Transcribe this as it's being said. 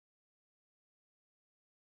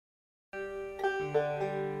Make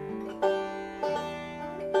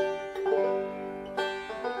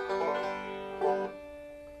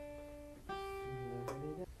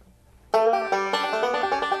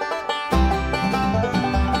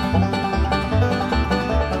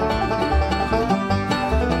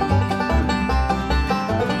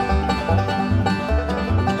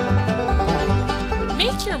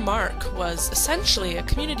Your Mark was essentially a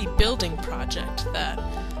community building project that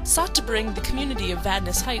sought to bring the community of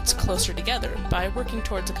Vadnais Heights closer together by working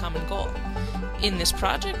towards a common goal. In this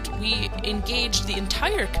project, we engaged the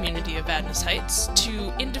entire community of Vadnais Heights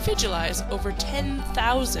to individualize over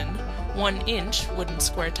 10,000 one-inch wooden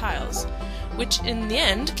square tiles, which in the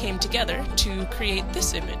end came together to create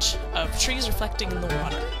this image of trees reflecting in the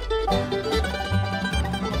water.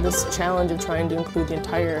 This challenge of trying to include the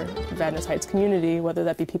entire Vadnais Heights community, whether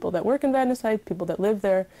that be people that work in Vadnais Heights, people that live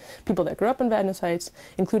there, people that grew up in Vadnais Heights,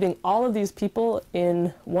 including all of these people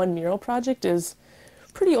in one mural project is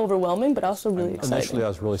pretty overwhelming, but also really exciting. Initially, I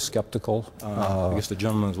was really skeptical. I guess the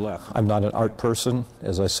gentleman's left. I'm not an art person,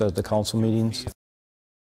 as I said at the council meetings.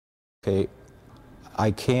 Okay, I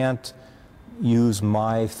can't use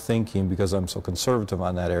my thinking, because I'm so conservative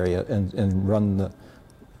on that area, and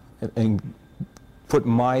put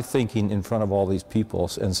my thinking in front of all these people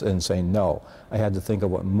and say no. I had to think of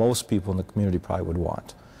what most people in the community probably would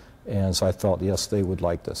want. And so I thought, yes, they would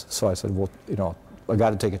like this. So I said, well, you know, I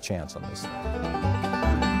got to take a chance on this.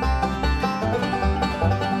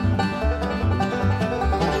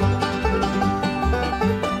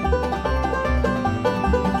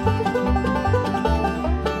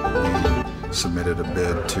 We submitted a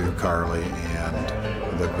bid to Carly and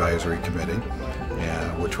the advisory committee,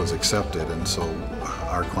 which was accepted, and so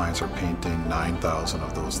our clients are painting 9,000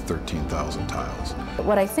 of those 13,000 tiles.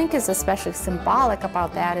 What I think is especially symbolic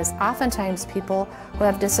about that is oftentimes people who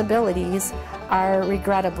have disabilities are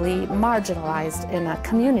regrettably marginalized in a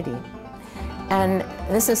community. And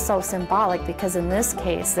this is so symbolic because in this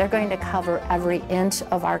case, they're going to cover every inch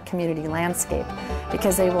of our community landscape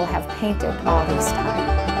because they will have painted all this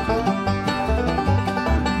time.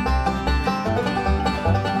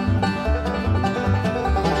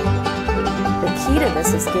 The key to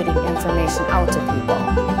this is getting information out to people.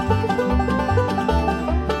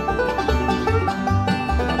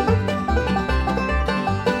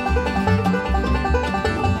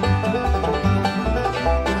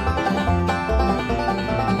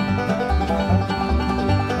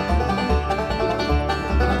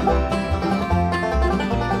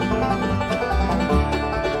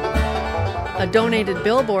 A donated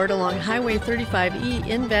billboard along Highway 35E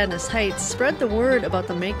in Vadnais Heights spread the word about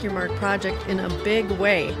the Make Your Mark project in a big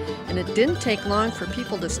way, and it didn't take long for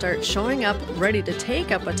people to start showing up ready to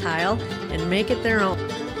take up a tile and make it their own.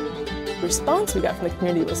 The response we got from the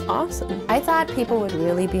community was awesome. I thought people would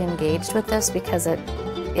really be engaged with this because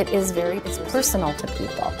it's personal to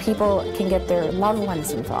people. People can get their loved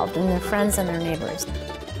ones involved and their friends and their neighbors.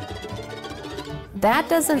 That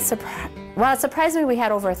doesn't surprise, well, it surprised me we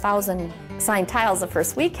had over 1,000 signed tiles the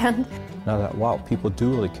first weekend. Now that, wow, people do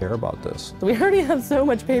really care about this. We already have so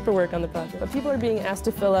much paperwork on the project, but people are being asked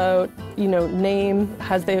to fill out, name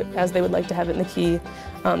as they would like to have it in the key.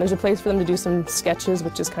 There's a place for them to do some sketches,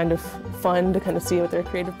 which is kind of fun to kind of see what their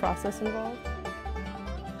creative process involved.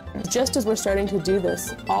 Just as we're starting to do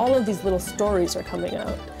this, all of these little stories are coming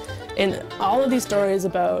out. And all of these stories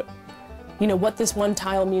about what this one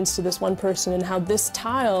tile means to this one person and how this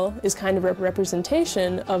tile is kind of a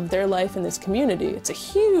representation of their life in this community. It's a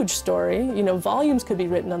huge story. Volumes could be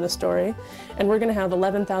written on the story, and we're going to have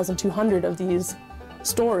 11,200 of these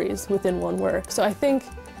stories within one work. So I think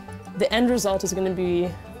the end result is going to be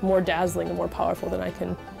more dazzling and more powerful than I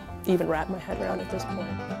can even wrap my head around at this point.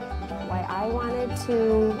 Why I wanted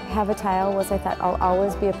to have a tile was I thought I'll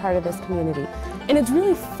always be a part of this community. And it's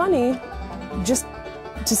really funny just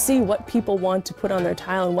to see what people want to put on their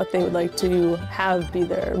tile and what they would like to have be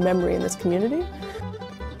their memory in this community.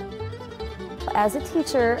 As a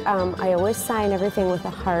teacher, I always sign everything with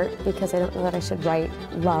a heart because I don't know that I should write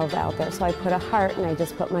love out there. So I put a heart and I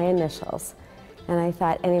just put my initials. And I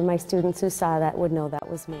thought any of my students who saw that would know that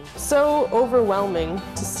was me. So overwhelming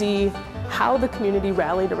to see how the community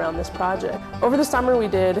rallied around this project. Over the summer we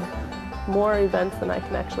did more events than I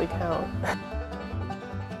can actually count.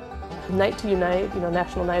 Night to Unite,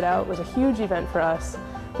 National Night Out, was a huge event for us.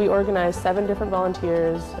 We organized 7 different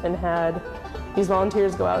volunteers and had these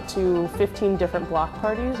volunteers go out to 15 different block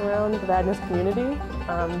parties around the Vadnais community,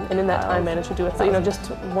 and in that time managed to do it. So,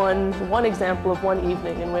 just one example of one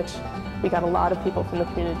evening in which we got a lot of people from the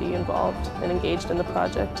community involved and engaged in the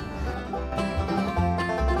project.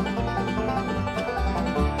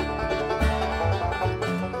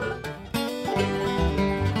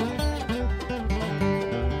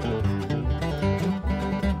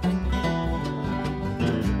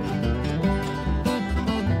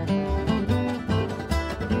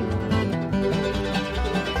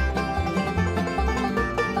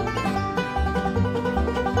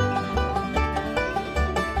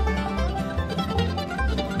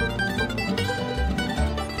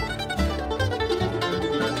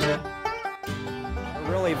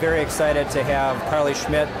 We're really very excited to have Carly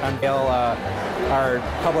Schmitt unveil our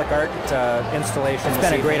public art installation. It's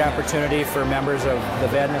been a great opportunity for members of the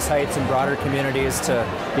Vadnais Heights and broader communities to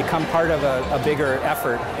become part of a bigger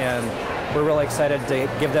effort, and we're really excited to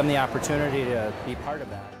give them the opportunity to be part of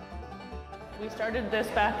that. We started this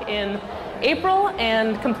back in April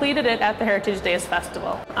and completed it at the Heritage Days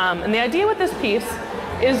Festival. And the idea with this piece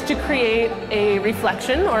is to create a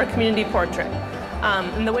reflection or a community portrait.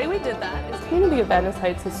 And the way we did that is the community of Vadnais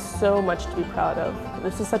Heights is so much to be proud of.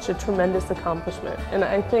 This is such a tremendous accomplishment. And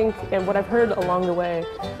I think, and what I've heard along the way,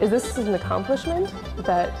 is this is an accomplishment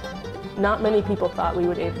that not many people thought we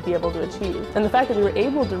would be able to achieve. And the fact that we were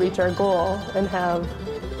able to reach our goal and have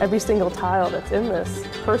every single tile that's in this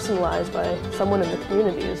personalized by someone in the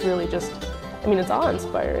community is really just, I mean, it's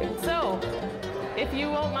awe-inspiring. So, if you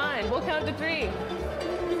won't mind, we'll count to 3.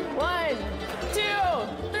 1, 2,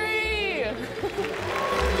 3!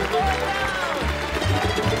 4 down!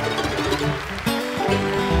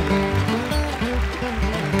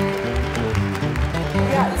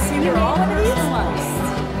 Yeah, see, they're all of these ones.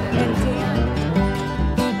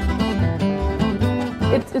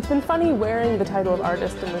 It's been funny wearing the title of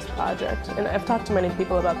artist in this project, and I've talked to many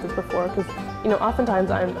people about this before, because oftentimes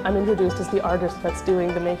I'm introduced as the artist that's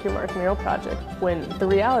doing the Make Your Mark mural project, when the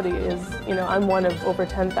reality is I'm one of over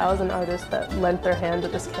 10,000 artists that lent their hand to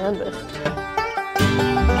this canvas.